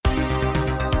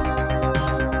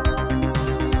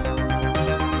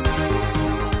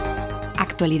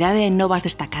actualidade e novas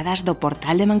destacadas do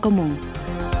portal de Mancomún.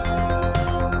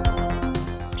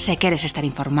 Se queres estar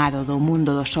informado do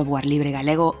mundo do software libre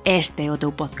galego, este é o teu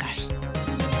podcast.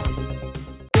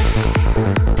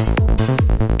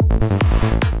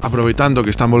 Aproveitando que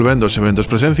están volvendo os eventos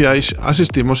presenciais,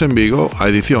 asistimos en Vigo á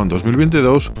edición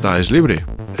 2022 da esLibre.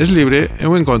 esLibre é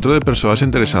un encontro de persoas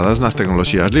interesadas nas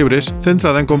tecnoloxías libres,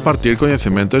 centrada en compartir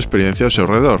coñecemento e experiencia ao seu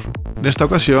redor. Nesta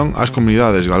ocasión, as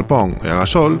comunidades Galpón e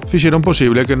Agasol fixeron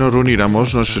posible que nos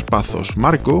reuníramos nos espazos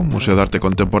Marco, Museo de Arte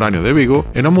Contemporáneo de Vigo,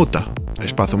 e no Muta,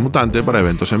 espazo mutante para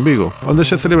eventos en Vigo, onde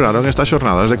se celebraron estas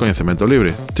xornadas de coñecemento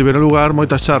libre. Tiveron lugar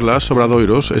moitas charlas,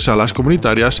 obradoiros e salas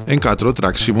comunitarias en 4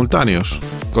 tracks simultáneos.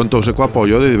 Contouse co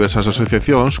apoio de diversas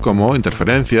asociacións como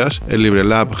Interferencias, el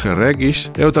LibreLab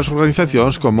GRX e outras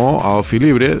organizacións como a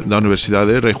esLibre da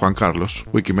Universidade Rei Juan Carlos,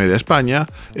 Wikimedia España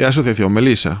e a Asociación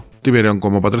Melisa. Tiveron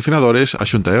como patrocinadores a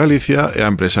Xunta de Galicia e a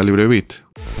empresa LibreBit.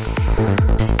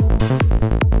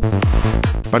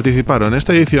 Participaron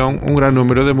nesta edición un gran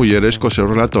número de mulleres cos seus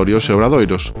relatorios e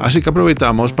obradoiros, así que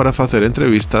aproveitamos para facer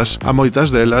entrevistas a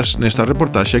moitas delas nesta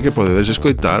reportaxe que podedes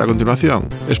escoitar a continuación.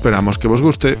 Esperamos que vos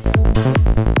guste.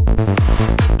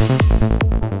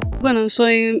 Bueno,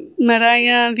 soy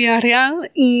Maraya Villarreal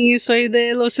y soy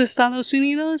de los Estados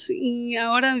Unidos y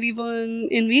ahora vivo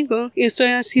en Vigo y estoy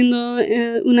haciendo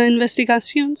una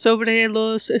investigación sobre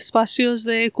los espacios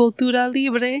de cultura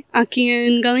libre aquí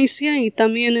en Galicia y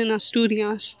también en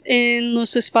Asturias, en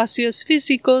los espacios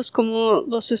físicos como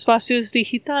los espacios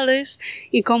digitales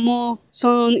y cómo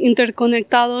son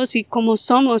interconectados y cómo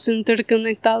somos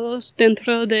interconectados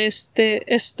dentro de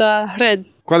esta red.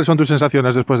 ¿Cuáles son tus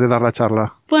sensaciones después de dar la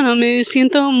charla? Bueno, me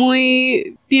siento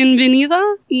muy bienvenida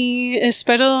y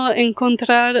espero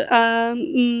encontrar a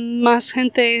más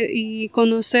gente y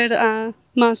conocer a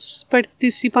más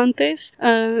participantes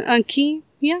aquí.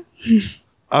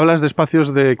 Hablas de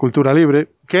espacios de cultura libre.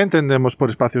 ¿Qué entendemos por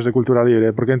espacios de cultura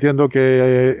libre? Porque entiendo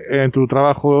que en tu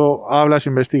trabajo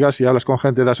investigas y hablas con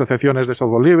gente de asociaciones de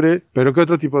software libre, pero ¿qué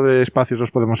otro tipo de espacios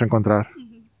los podemos encontrar?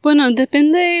 Bueno,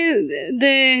 depende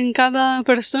de cada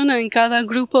persona, en cada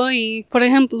grupo y, por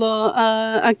ejemplo,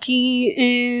 aquí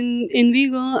en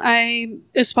Vigo hay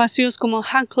espacios como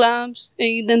Hack Labs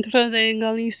y dentro de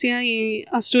Galicia y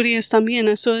Asturias también.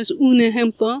 Eso es un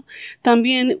ejemplo.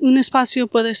 También un espacio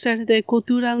puede ser de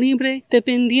cultura libre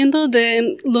dependiendo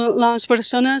de las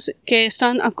personas que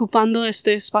están ocupando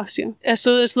este espacio.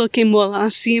 Eso es lo que mola,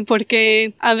 sí,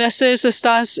 porque a veces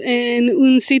estás en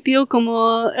un sitio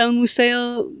como el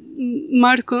Museo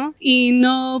Marco y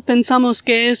no pensamos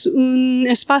que es un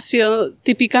espacio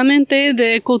típicamente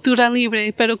de cultura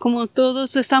libre, pero como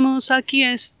todos estamos aquí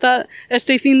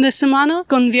este fin de semana,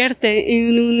 convierte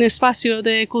en un espacio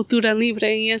de cultura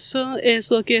libre y eso es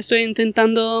lo que estoy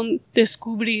intentando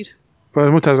descubrir.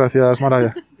 Pues muchas gracias,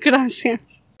 Maraya.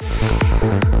 Gracias.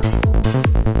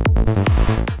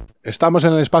 Estamos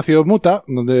en el espacio Muta,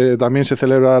 donde también se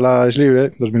celebra la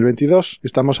esLibre 2022.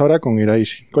 Estamos ahora con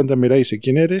Iraisi. Cuéntame, Iraisi,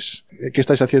 ¿quién eres? ¿Qué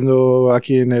estáis haciendo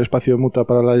aquí en el espacio Muta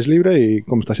para la esLibre y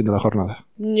cómo está siendo la jornada?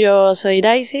 Yo soy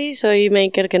Iraisi, soy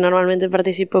maker que normalmente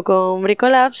participo con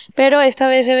Bricolabs, pero esta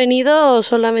vez he venido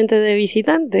solamente de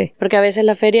visitante, porque a veces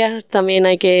las ferias también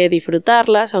hay que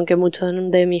disfrutarlas, aunque muchos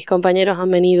de mis compañeros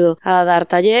han venido a dar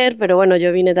taller, pero bueno,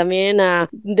 yo vine también a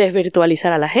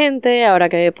desvirtualizar a la gente, ahora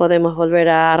que podemos volver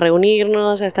a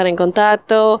reunirnos, a estar en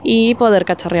contacto y poder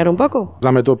cacharrear un poco.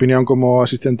 Dame tu opinión como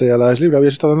asistente a la esLibre.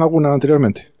 ¿Habías estado en alguna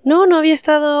anteriormente? No había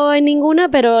estado en ninguna,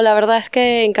 pero la verdad es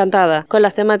que encantada con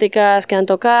las temáticas que han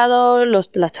tocado, las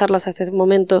charlas hasta este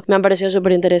momento me han parecido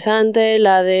súper interesantes,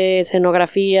 la de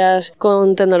escenografías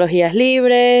con tecnologías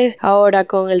libres, ahora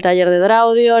con el taller de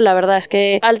audio, la verdad es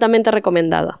que altamente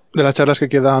recomendada. De las charlas que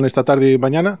quedan esta tarde y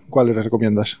mañana, ¿cuáles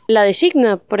recomiendas? La de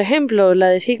Signa, por ejemplo, la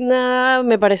de Signa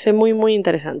me parece muy muy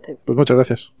interesante. Pues muchas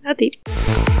gracias. A ti.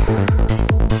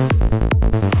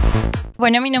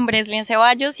 Bueno, mi nombre es Lynn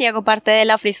Ceballos y hago parte de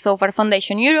la Free Software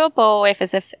Foundation Europe o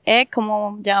FSFE,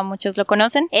 como ya muchos lo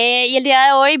conocen. Y el día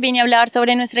de hoy vine a hablar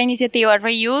sobre nuestra iniciativa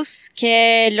Reuse,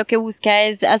 que lo que busca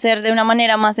es hacer de una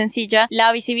manera más sencilla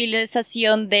la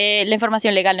visibilización de la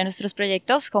información legal de nuestros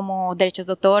proyectos, como derechos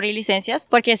de autor y licencias,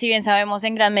 porque si bien sabemos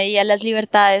en gran medida las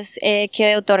libertades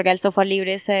que otorga el software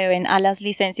libre se deben a las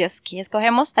licencias que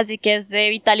escogemos, así que es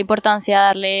de vital importancia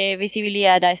darle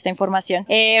visibilidad a esta información.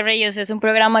 Reuse es un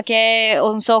programa que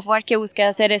un software que busque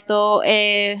hacer esto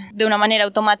de una manera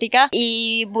automática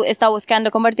y está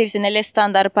buscando convertirse en el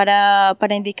estándar para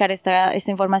indicar esta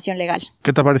información legal.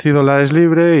 ¿Qué te ha parecido la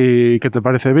esLibre y qué te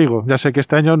parece Vigo? Ya sé que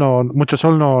este año mucho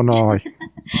sol no hay.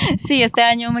 Sí, este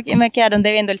año me quedaron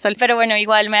debiendo el sol, pero bueno,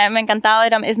 igual me ha encantado,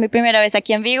 es mi primera vez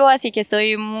aquí en Vigo, así que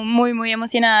estoy muy, muy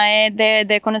emocionada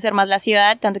de conocer más la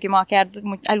ciudad, tanto que me voy a quedar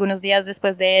algunos días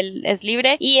después del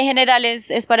esLibre, y en general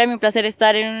es para mí un placer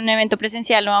estar en un evento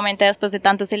presencial nuevamente después de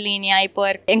tantos en línea y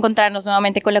poder encontrarnos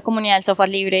nuevamente con la comunidad del software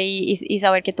libre y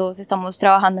saber que todos estamos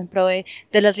trabajando en pro de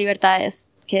las libertades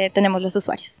que tenemos los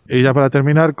usuarios. Y ya para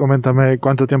terminar, coméntame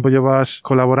cuánto tiempo llevas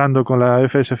colaborando con la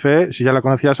FSFE, si ya la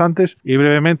conocías antes, y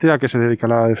brevemente a qué se dedica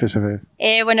la FSFE.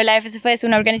 Bueno, la FSFE es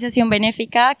una organización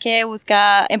benéfica que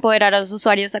busca empoderar a los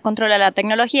usuarios a controlar la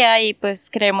tecnología y pues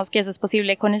creemos que eso es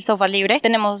posible con el software libre.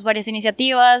 Tenemos varias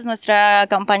iniciativas, nuestra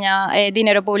campaña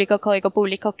Dinero Público, Código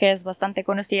Público, que es bastante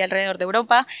conocida alrededor de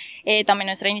Europa, también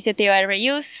nuestra iniciativa de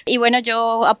Reuse. Y bueno,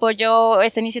 yo apoyo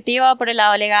esta iniciativa por el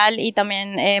lado legal y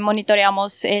también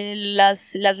monitoreamos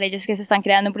las leyes que se están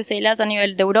creando en Bruselas a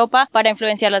nivel de Europa para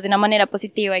influenciarlas de una manera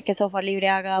positiva y que software libre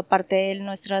haga parte de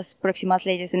nuestras próximas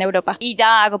leyes en Europa. Y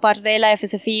ya hago parte de la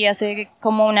FSFI hace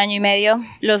como 1 año y medio.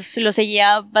 Los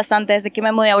seguía bastante desde que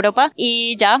me mudé a Europa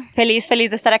y ya, feliz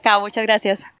de estar acá. Muchas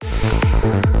gracias.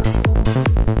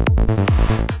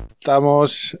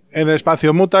 Estamos en el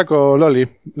espacio Muta con Loli.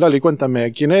 Loli,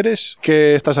 cuéntame, ¿quién eres?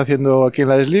 ¿Qué estás haciendo aquí en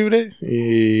la esLibre?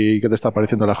 ¿Y qué te está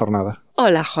pareciendo la jornada?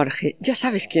 Hola, Jorge. Ya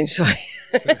sabes quién soy.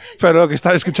 Pero lo que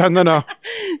estás escuchando no.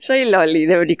 Soy Loli,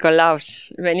 de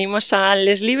Bricolabs. Venimos al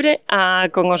esLibre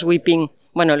con Oswiping.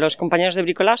 Bueno, los compañeros de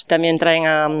Bricolabs también traen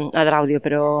a Draudio,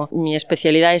 pero mi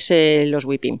especialidad es los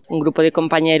Whipping. Un grupo de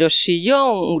compañeros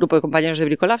de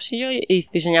Bricolabs y yo, y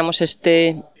diseñamos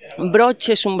este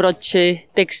broche. Es un broche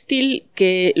textil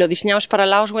que lo diseñamos para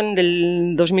la Oswen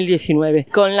del 2019,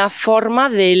 con la forma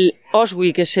del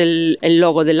Oswi, que es el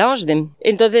logo de la OSDEM.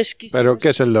 Entonces, ¿pero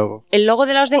qué es el logo? El logo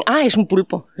de la OSDEM, es un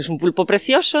pulpo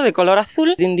precioso de color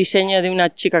azul, de un diseño de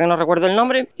una chica que no recuerdo el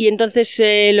nombre, y entonces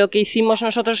lo que hicimos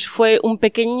nosotros fue un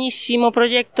pequeñísimo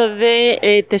proyecto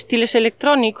de textiles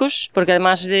electrónicos, porque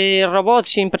además de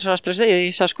robots y impresoras 3D y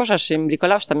esas cosas, en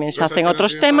Bricolabs también se hacen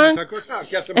otros temas.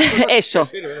 Eso,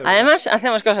 además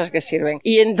hacemos cosas que sirven.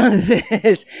 Y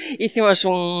entonces hicimos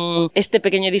este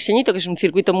pequeño diseñito, que es un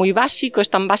circuito muy básico, es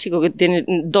tan básico que tiene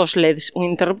 2 LEDs, un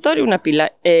interruptor y una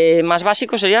pila. Más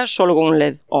básico sería solo con un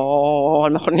LED, o a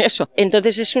lo mejor ni eso.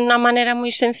 Entonces es una manera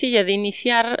muy sencilla de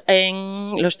iniciar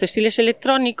en los textiles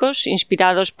electrónicos,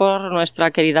 inspirados por nuestra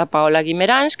querida Paola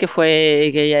Guimerans, que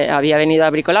había venido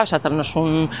a Bricolabs a hacernos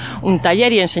un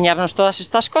taller y enseñarnos todas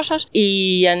estas cosas.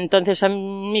 Y entonces a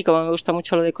mí, como me gusta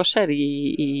mucho lo de coser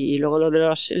y luego lo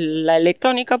de la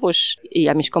electrónica, pues, y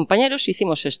a mis compañeros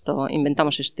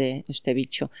inventamos este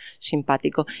bicho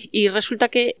simpático. Y resulta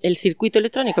que el circuito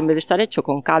electrónico, en vez de estar hecho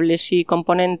con cables y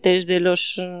componentes de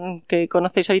los que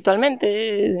conocéis habitualmente,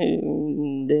 de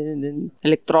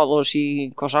electrodos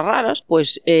y cosas raras,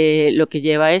 pues lo que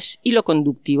lleva es hilo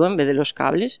conductivo en vez de los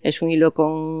cables. Es un hilo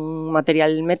con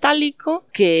material metálico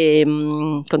que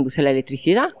conduce la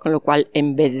electricidad, con lo cual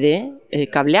en vez de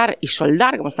cablear y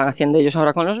soldar, como están haciendo ellos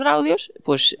ahora con los Draudios,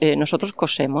 pues nosotros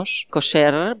cosemos.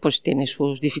 Coser pues tiene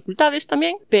sus dificultades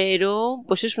también, pero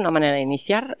pues es una manera de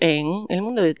iniciar en el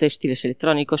mundo de textiles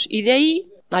electrónicos, y de ahí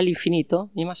al infinito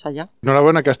y más allá.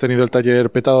 Enhorabuena, que has tenido el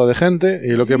taller petado de gente,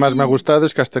 y lo que más me ha gustado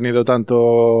es que has tenido tanto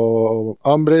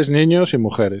hombres, niños y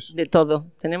mujeres. De todo,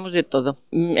 tenemos de todo.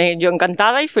 Yo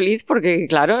encantada y feliz porque,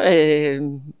 claro,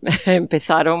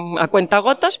 empezaron a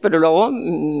cuentagotas, pero luego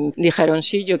dijeron,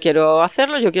 sí, yo quiero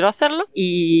hacerlo,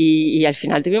 y al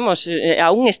final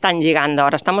aún están llegando.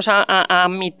 Ahora estamos a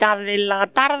mitad de la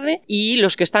tarde y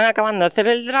los que están acabando de hacer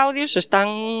el Draudio se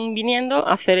están viniendo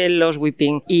a hacer los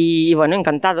whipping. Y bueno,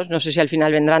 encantados. No sé si al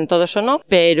final vendrán todos o no,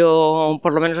 pero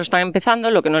por lo menos lo están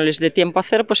empezando. Lo que no les dé tiempo a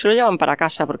hacer, pues se lo llevan para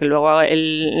casa, porque luego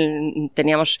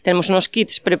tenemos unos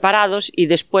kits preparados y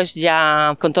después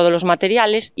ya con todos los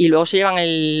materiales, y luego se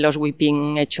llevan los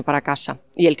whipping hecho para casa.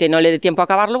 Y el que no le dé tiempo a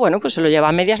acabarlo, bueno, pues se lo lleva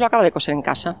a medias, lo acaba de coser en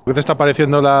casa. ¿Qué te está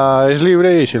pareciendo la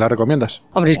esLibre y si la recomiendas?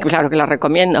 Hombre, claro que la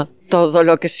recomiendo. Todo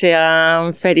lo que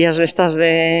sean ferias de estas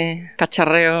de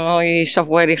cacharreo y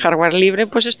software y hardware libre,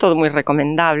 pues es todo muy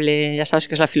recomendable. Ya sabes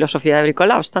que es la filosofía de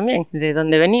Bricolabs también, de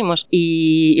donde venimos.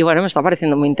 Y bueno, me está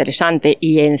pareciendo muy interesante.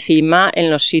 Y encima en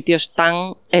los sitios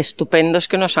tan estupendos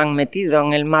que nos han metido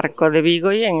en el marco de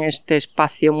Vigo y en este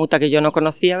espacio Muta que yo no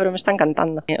conocía, pero me está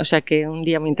encantando. O sea que un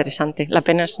día muy interesante. La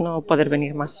pena es no poder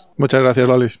venir más. Muchas gracias,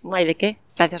 Loli. No hay de qué.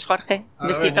 Gracias, Jorge.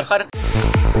 Besito, Jorge.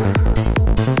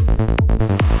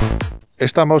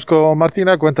 Estamos con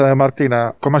Martina. Cuéntame,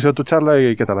 Martina, ¿cómo ha sido tu charla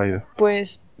y qué tal ha ido?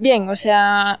 Pues bien, o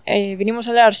sea, vinimos a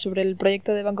hablar sobre el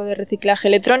proyecto de banco de reciclaje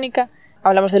electrónica.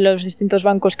 Hablamos de los distintos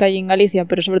bancos que hay en Galicia,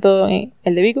 pero sobre todo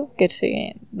el de Vigo, que es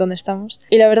donde estamos.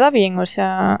 Y la verdad, bien, o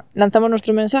sea, lanzamos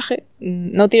nuestro mensaje.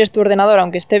 No tires tu ordenador,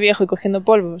 aunque esté viejo y cogiendo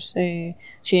polvos.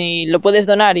 Si lo puedes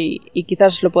donar y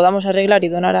quizás lo podamos arreglar y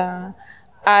donar a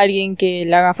alguien que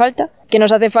le haga falta. Que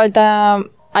nos hace falta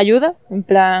ayuda, en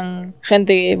plan,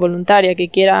 gente voluntaria que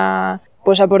quiera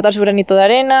pues aportar su granito de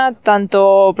arena,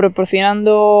 tanto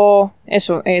proporcionando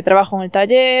eso, trabajo en el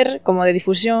taller, como de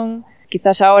difusión.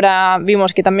 Quizás ahora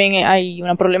vimos que también hay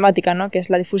una problemática, ¿no?, que es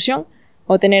la difusión,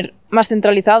 o tener más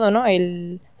centralizado, ¿no?,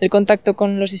 el contacto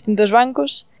con los distintos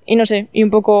bancos, y no sé, y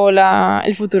un poco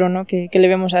el futuro, ¿no?, que le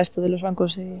vemos a esto de los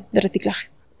bancos de reciclaje.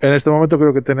 En este momento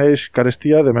creo que tenéis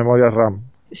carestía de memoria RAM.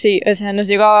 Sí, o sea, nos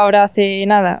llegó ahora hace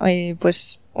nada,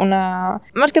 pues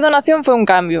más que donación fue un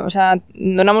cambio, o sea,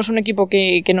 donamos un equipo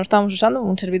que no estábamos usando,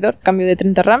 un servidor, cambio de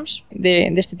 30 RAMs de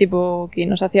este tipo que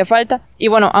nos hacía falta, y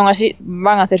bueno, aún así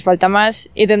van a hacer falta más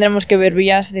y tendremos que ver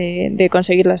vías de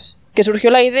conseguirlas. Que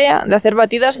surgió la idea de hacer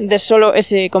batidas de solo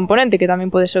ese componente, que también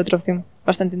puede ser otra opción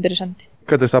bastante interesante.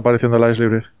 ¿Qué te está pareciendo la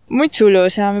esLibre? Muy chulo, o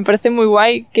sea, me parece muy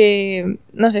guay que,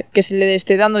 no sé, que se le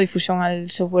esté dando difusión al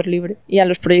software libre y a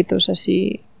los proyectos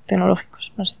así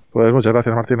tecnológicos, no sé. Pues muchas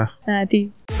gracias, Martina. A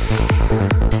ti.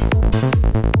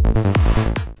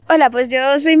 Hola, pues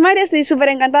yo soy María, estoy súper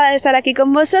encantada de estar aquí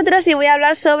con vosotros y voy a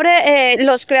hablar sobre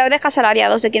los creadores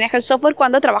asalariados, de quién es el software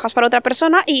cuando trabajas para otra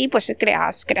persona y pues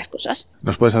creas cosas.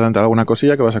 ¿Nos puedes adelantar alguna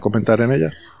cosilla que vas a comentar en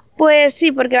ella? Pues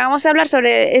sí, porque vamos a hablar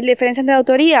sobre la diferencia entre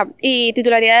autoría y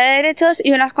titularidad de derechos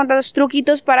y unos cuantos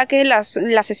truquitos para que las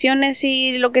sesiones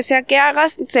y lo que sea que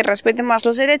hagas se respeten más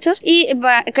los derechos y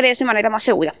crees de manera más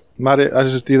segura. Mare, has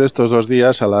asistido estos 2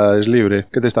 días a la esLibre.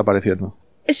 ¿Qué te está pareciendo?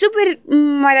 Es súper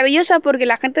maravillosa porque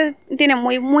la gente tiene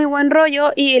muy muy buen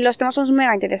rollo y los temas son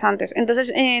mega interesantes.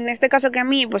 Entonces, en este caso que a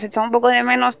mí pues echaba un poco de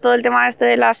menos todo el tema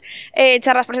de las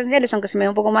charlas presenciales, aunque se me da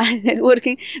un poco mal el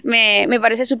networking, me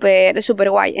parece súper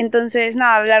guay. Entonces,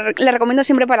 nada, la recomiendo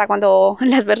siempre para cuando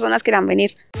las personas quieran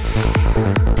venir.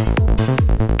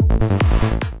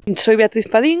 Soy Beatriz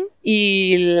Padín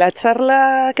y la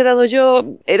charla que he dado yo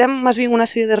era más bien una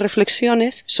serie de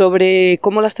reflexiones sobre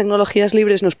cómo las tecnologías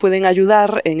libres nos pueden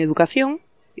ayudar en educación.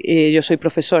 Yo soy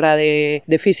profesora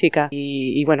de física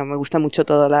y bueno, me gusta mucho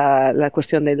toda la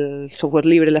cuestión del software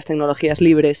libre, las tecnologías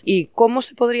libres y cómo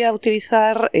se podría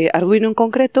utilizar Arduino en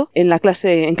concreto en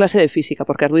clase de física,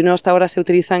 porque Arduino hasta ahora se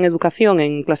utiliza en educación,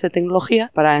 en clase de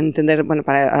tecnología, para entender, bueno,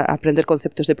 para aprender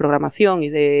conceptos de programación y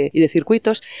de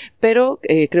circuitos, pero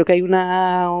creo que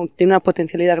tiene una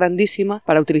potencialidad grandísima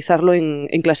para utilizarlo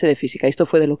en clase de física. Y esto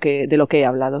fue de lo que he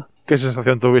hablado. ¿Qué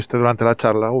sensación tuviste durante la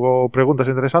charla? ¿Hubo preguntas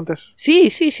interesantes? Sí.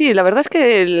 La verdad es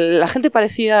que la gente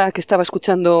parecía que estaba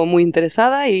escuchando muy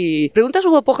interesada y preguntas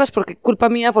hubo pocas porque culpa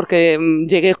mía, porque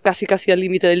llegué casi al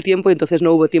límite del tiempo y entonces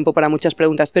no hubo tiempo para muchas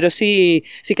preguntas. Pero sí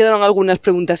quedaron algunas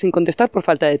preguntas sin contestar por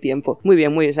falta de tiempo. Muy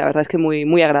bien, la verdad es que muy,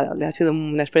 muy agradable. Ha sido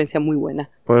una experiencia muy buena.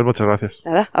 Pues muchas gracias.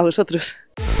 Nada, a vosotros.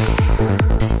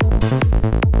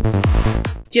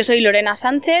 Yo soy Lorena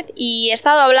Sánchez y he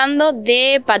estado hablando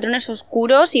de patrones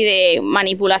oscuros y de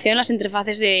manipulación en las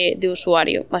interfaces de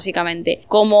usuario, básicamente.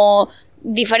 Como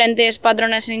diferentes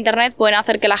patrones en Internet pueden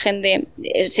hacer que la gente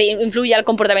se influya el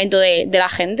comportamiento de la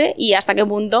gente y hasta qué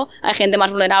punto hay gente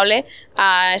más vulnerable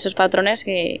a esos patrones,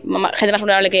 gente más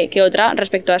vulnerable que otra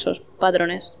respecto a esos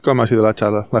patrones. ¿Cómo ha sido la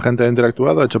charla? ¿La gente ha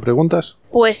interactuado? ¿Ha hecho preguntas?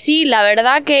 Pues sí, la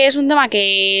verdad que es un tema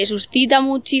que suscita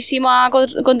muchísima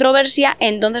controversia,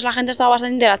 entonces la gente estaba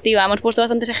bastante interactiva. Hemos puesto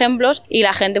bastantes ejemplos y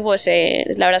la gente pues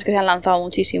la verdad es que se han lanzado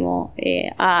muchísimo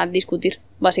a discutir,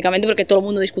 básicamente porque todo el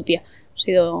mundo discutía. Ha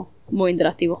sido muy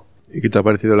interactivo. ¿Y qué te ha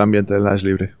parecido el ambiente de la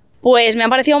esLibre? Pues me ha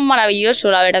parecido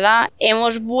maravilloso, la verdad.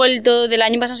 Hemos vuelto, del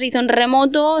año pasado se hizo en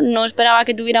remoto, no esperaba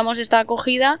que tuviéramos esta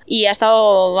acogida y ha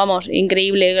estado,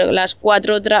 increíble. Las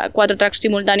cuatro tracks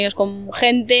simultáneos con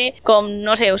gente,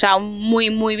 no sé, o sea, muy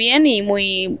muy bien y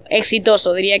muy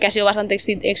exitoso. Diría que ha sido bastante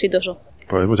exitoso.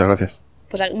 Pues muchas gracias.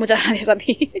 Pues muchas gracias a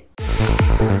ti.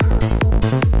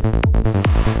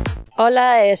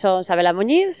 Ola, son Sabela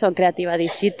Muñiz, son creativa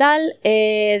digital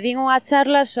e din unha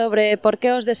charla sobre por que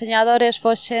os deseñadores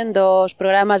foxen dos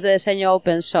programas de deseño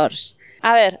open source.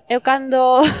 A ver, eu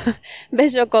cando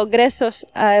vexo congresos,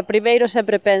 primeiro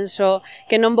sempre penso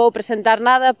que non vou presentar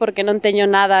nada porque non teño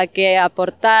nada que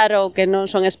aportar ou que non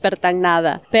son experta en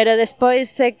nada. Pero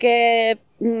despois sé que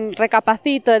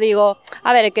recapacito e digo,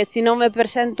 a ver, que se non me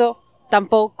presento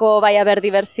tampouco vai haber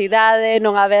diversidade,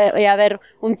 non vai haber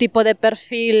un tipo de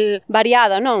perfil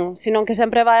variado, non? Senón que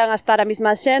sempre van a estar a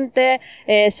mesma xente,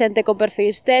 xente con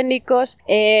perfis técnicos.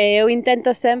 Eu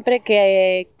intento sempre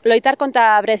que loitar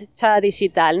contra a brecha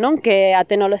digital, non? Que a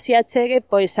tecnoloxía chegue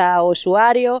pois ao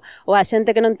usuario ou a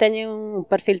xente que non teñe un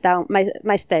perfil tan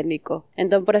máis técnico.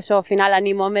 Entón, por eso, ao final,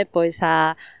 anímome pois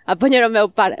a poñer o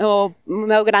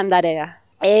meu gran tarea.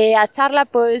 A charla,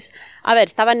 pois, a ver,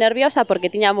 estaba nerviosa porque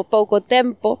tiñamos pouco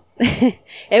tempo.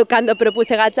 Eu, cando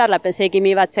propuxen a charla, pensei que me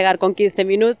iba a chegar con 15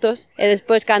 minutos e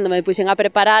despois, cando me puxen a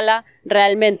preparala,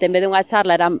 realmente, en vez de unha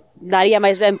charla, daría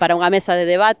máis ben para unha mesa de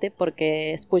debate, porque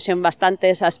expuxen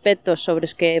bastantes aspectos sobre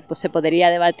os que pois, se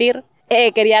podería debatir.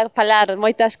 Quería falar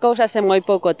moitas cousas en moi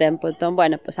pouco tempo, entón,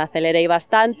 bueno, pois acelerei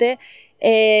bastante.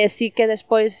 Sí que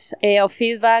despois o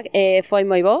feedback foi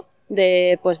moi bo,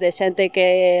 de xente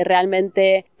que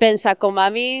realmente pensa como a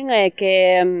min,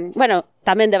 que, bueno,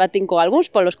 tamén debatín con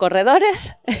algúns polos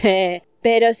corredores,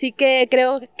 pero sí que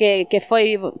creo que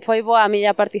foi boa a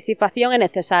miña participación e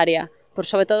necesaria,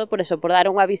 sobre todo por eso, por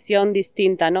dar unha visión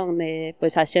distinta, non? De,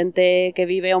 pois, a xente que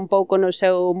vive un pouco no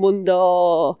seu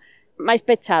mundo máis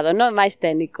pechado, non? Máis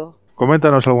técnico.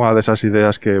 Coméntanos algunha desas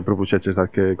ideas que propuxeches,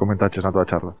 das que comentaches na tua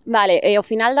charla. Vale, o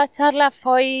final da charla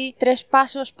foi 3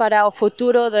 pasos para o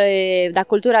futuro da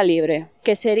cultura libre,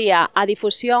 que sería a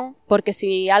difusión, porque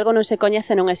se algo non se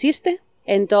coñece non existe,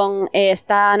 entón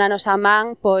está na nosa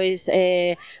man pois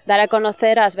dar a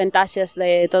conocer as ventaxes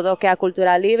de todo o que é a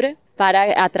cultura libre para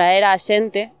atraer a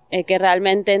xente que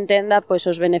realmente entenda pois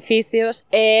os beneficios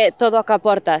e todo o que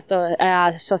aporta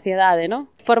a sociedade, non?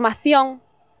 Formación,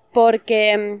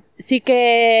 porque sí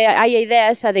que hai a idea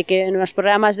esa de que nos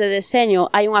programas de deseño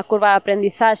hai unha curva de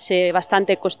aprendizaxe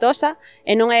bastante costosa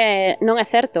e non é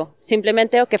certo.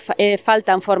 Simplemente o que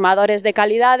faltan formadores de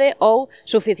calidade ou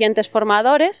suficientes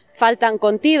formadores, faltan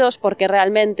contidos porque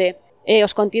realmente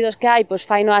os contidos que hai pois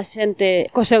faino a xente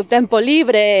co seu tempo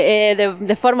libre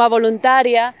de forma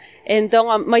voluntaria, entón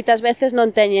moitas veces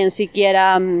non teñen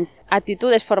siquiera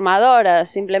actitudes formadoras,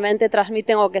 simplemente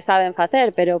transmiten o que saben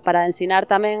facer, pero para ensinar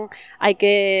tamén hai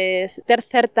que ter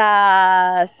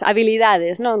certas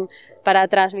habilidades, non? Para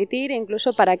transmitir,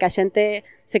 incluso para que a xente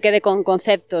se quede con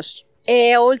conceptos.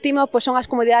 E o último pois son as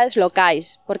comunidades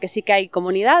locais, porque sí que hai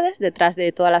comunidades detrás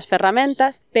de todas as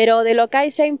ferramentas, pero de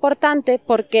locais é importante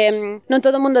porque non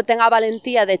todo o mundo ten a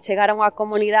valentía de chegar a unha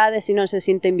comunidade se non se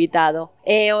sinte invitado.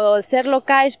 E o ser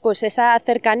locais, pois esa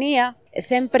cercanía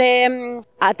sempre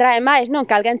atrae máis, non?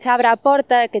 Que alguén che abra a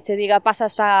porta e que che diga pasa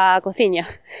hasta a cociña.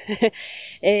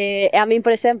 E a min,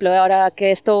 por exemplo, agora que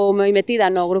estou moi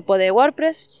metida no grupo de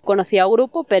WordPress, conocía o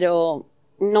grupo, pero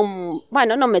non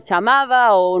me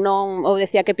chamaba ou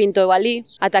decía que pinto eu ali,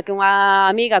 ata que unha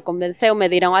amiga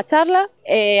convenceume de ir a unha charla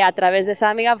e a través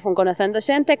desa amiga fun conocendo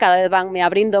xente, cada vez vanme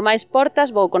abrindo máis portas,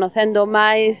 vou conocendo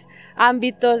máis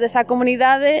ámbitos desa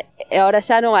comunidade e agora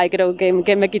xa non hai, creo que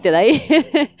me quite dai.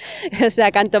 O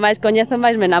sea, canto máis coñezo,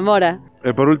 máis me enamora.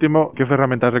 E por último, que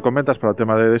ferramentas recomendas para o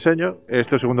tema de deseño?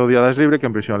 Este é o segundo día da esLibre, que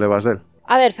impresión levas del?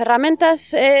 A ver,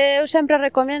 ferramentas, eu sempre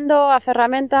recomendo a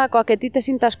ferramenta coa que ti te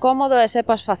sintas cómodo e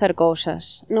sepas facer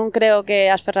cousas. Non creo que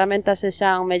as ferramentas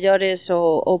sexan mellores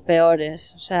ou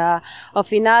peores. O sea, ao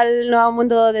final, no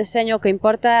mundo do deseño, o que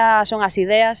importa son as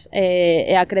ideas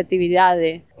e a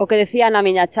creatividade. O que decía na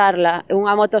miña charla,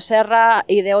 unha motoserra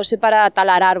ideouse para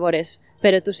talar árbores,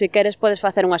 pero tú, se queres, podes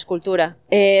facer unha escultura.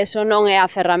 Eso non é a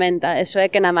ferramenta, eso é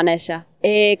que na manexa.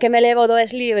 Que me levo do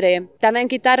esLibre? Tamén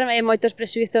quitar moitos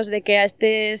prexuizos de que a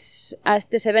estes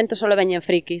eventos só veñen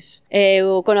frikis.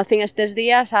 Eu conocín estes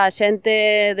días a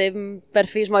xente de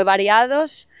perfis moi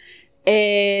variados,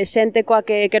 xente coa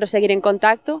que quero seguir en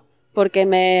contacto, porque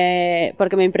me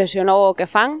impresionou o que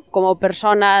fan, como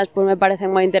personas pois me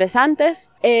parecen moi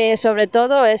interesantes, e sobre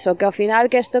todo eso, que ao final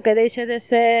que isto que deixe de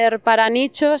ser para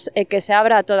nichos e que se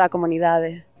abra a toda a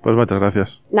comunidade. Pois moitas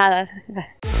gracias. Nada.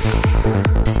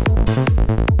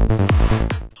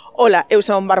 Ola, eu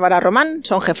son Bárbara Román,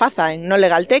 son jefaza en No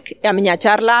Legal Tech e a miña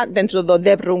charla dentro do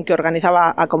DevRoom que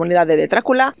organizaba a comunidade de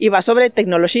Drácula iba sobre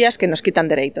tecnoloxías que nos quitan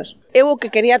dereitos. Eu o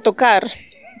que quería tocar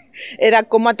era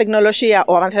como a tecnoloxía,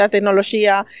 o avance da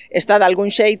tecnoloxía está de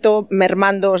algún xeito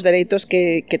mermando os dereitos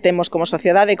que temos como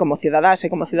sociedade, como cidadás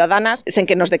e como cidadanas, sen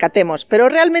que nos decatemos.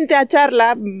 Pero realmente a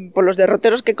charla, polos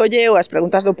derroteros que colleu, as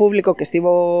preguntas do público, que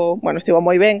estivo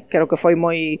moi ben, creo que foi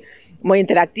moi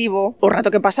interactivo, o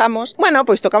rato que pasamos,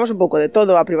 pois tocamos un pouco de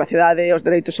todo, a privacidade, os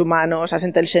dereitos humanos, as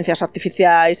intelixencias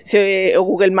artificiais, se o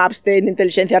Google Maps ten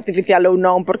inteligencia artificial ou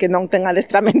non, porque non ten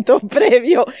adestramento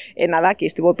previo, e nada, aquí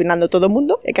estivo opinando todo o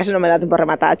mundo, e casi non me dá tempo a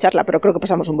rematar a charla, pero creo que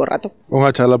pasamos un bo rato.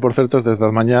 Unha charla, por certo, desde a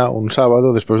mañá un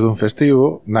sábado despois dun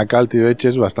festivo na cal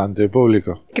tiveches bastante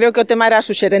público. Creo que o tema era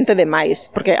suxerente demais,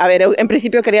 porque, a ver, eu en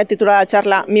principio quería titular a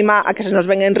charla Mima a que se nos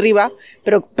ven en riba,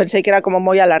 pero pensei que era como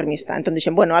moi alarmista, entón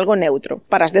dixen, bueno, algo neutro,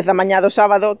 para as 10 da mañá do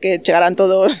sábado que chegarán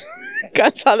todos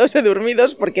cansados e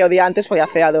dormidos, porque o día antes foi a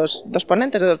cea dos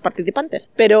ponentes e dos participantes.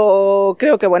 Pero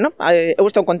creo que, bueno, eu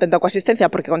estou contenta coa asistencia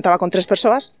porque contaba con 3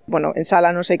 persoas. Bueno, en sala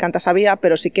non sei cantas había,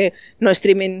 pero sí que no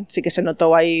streaming sí que se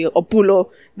notou aí o pulo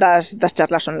das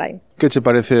charlas online. Que che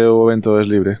parece o evento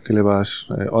esLibre? Que levas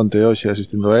onte e hoxe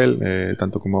asistindo a él,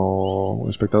 tanto como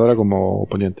espectadora como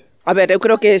ponente? A ver, eu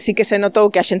creo que sí que se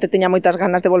notou que a xente teña moitas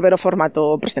ganas de volver ao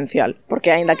formato presencial, porque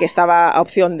aínda que estaba a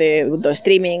opción do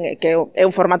streaming, que é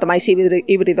un formato máis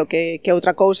híbrido que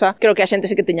outra cousa, creo que a xente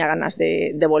sí que teña ganas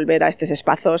de volver a estes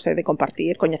espazos e de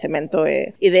compartir coñecemento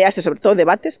e ideas e sobre todo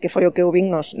debates, que foi o que eu vin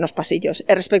nos pasillos.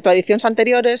 E respecto a edicións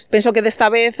anteriores, penso que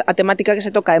desta vez a temática que se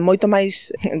toca é moito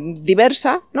máis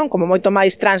diversa, non? Como moito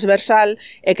máis transversal,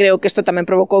 e creo que isto tamén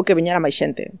provocou que viñera máis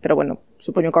xente. Pero bueno,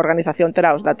 supoño que a organización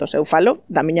terá os datos. Eu falo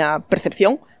da miña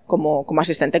percepción como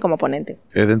asistente, como ponente.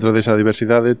 E dentro desa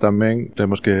diversidade tamén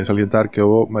temos que salientar que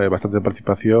houve bastante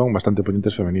participación, bastante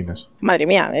ponentes femeninas. Madre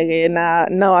mía,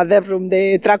 na Dev Room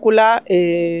de Drácula,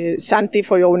 Santi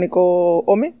foi o único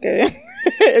home que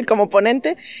como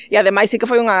ponente, e ademais sí que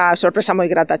foi unha sorpresa moi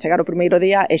grata chegar o primeiro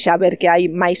día e xa ver que hai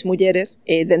máis mulleres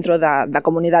dentro da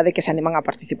comunidade que se animan a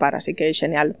participar, así que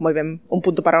genial, moi ben, un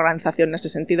punto para a organización nese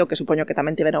sentido, que supoño que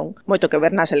tamén tiveron moito que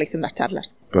ver na selección das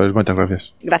charlas. Pois moitas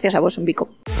gracias. Gracias a vos, un bico.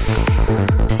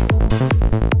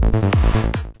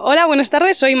 Hola, buenas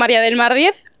tardes, soy María del Mar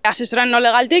 10, asesora en No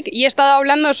Legal Tech, y he estado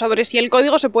hablando sobre si el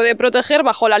código se puede proteger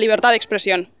bajo la libertad de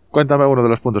expresión. Cuéntame uno de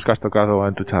los puntos que has tocado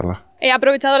en tu charla. He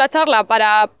aprovechado la charla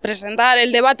para presentar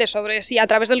el debate sobre si a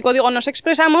través del código nos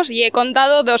expresamos y he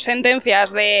contado 2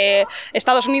 sentencias de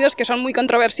Estados Unidos que son muy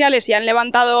controversiales y han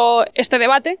levantado este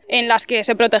debate en las que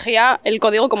se protegía el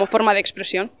código como forma de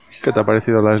expresión. ¿Qué te ha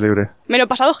parecido la esLibre? Me lo he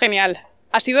pasado genial.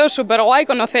 Ha sido súper guay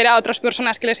conocer a otras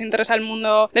personas que les interesa el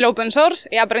mundo del open source.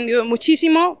 He aprendido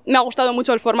muchísimo. Me ha gustado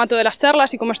mucho el formato de las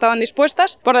charlas y cómo estaban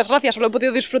dispuestas. Por desgracia, solo he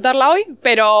podido disfrutarla hoy,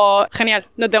 pero genial.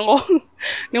 No tengo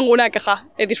ninguna queja.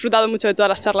 He disfrutado mucho de todas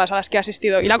las charlas a las que he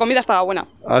asistido y la comida estaba buena.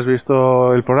 ¿Has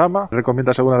visto el programa?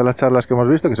 ¿Recomiendas alguna de las charlas que hemos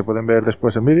visto que se pueden ver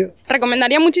después en vídeo?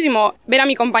 Recomendaría muchísimo ver a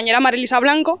mi compañera Marilisa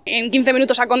Blanco. En 15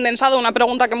 minutos ha condensado una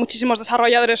pregunta que muchísimos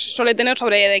desarrolladores suelen tener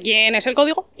sobre de quién es el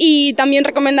código. Y también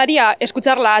recomendaría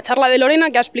escuchar la charla de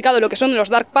Lorena, que ha explicado lo que son los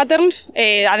dark patterns.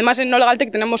 Además, en No Legal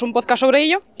Tech tenemos un podcast sobre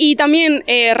ello. Y también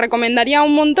recomendaría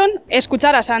un montón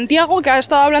escuchar a Santiago, que ha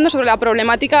estado hablando sobre la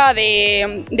problemática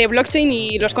de blockchain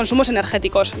y los consumos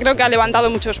energéticos. Creo que ha levantado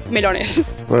muchos melones.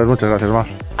 Pues muchas gracias, Mar.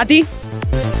 A ti.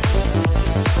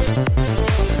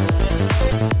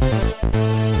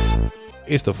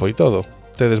 Isto foi todo.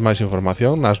 Tedes máis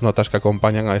información nas notas que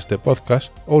acompañan a este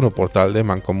podcast ou no portal de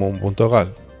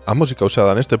mancomún.gal. A música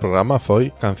usada neste programa foi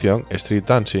canción Street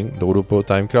Dancing do grupo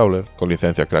Timecrawler con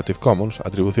licencia Creative Commons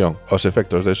atribución. Os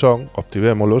efectos de son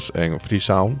obtivémolos en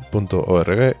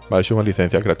freesound.org baixo unha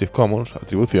licencia Creative Commons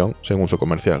atribución sen uso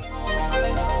comercial.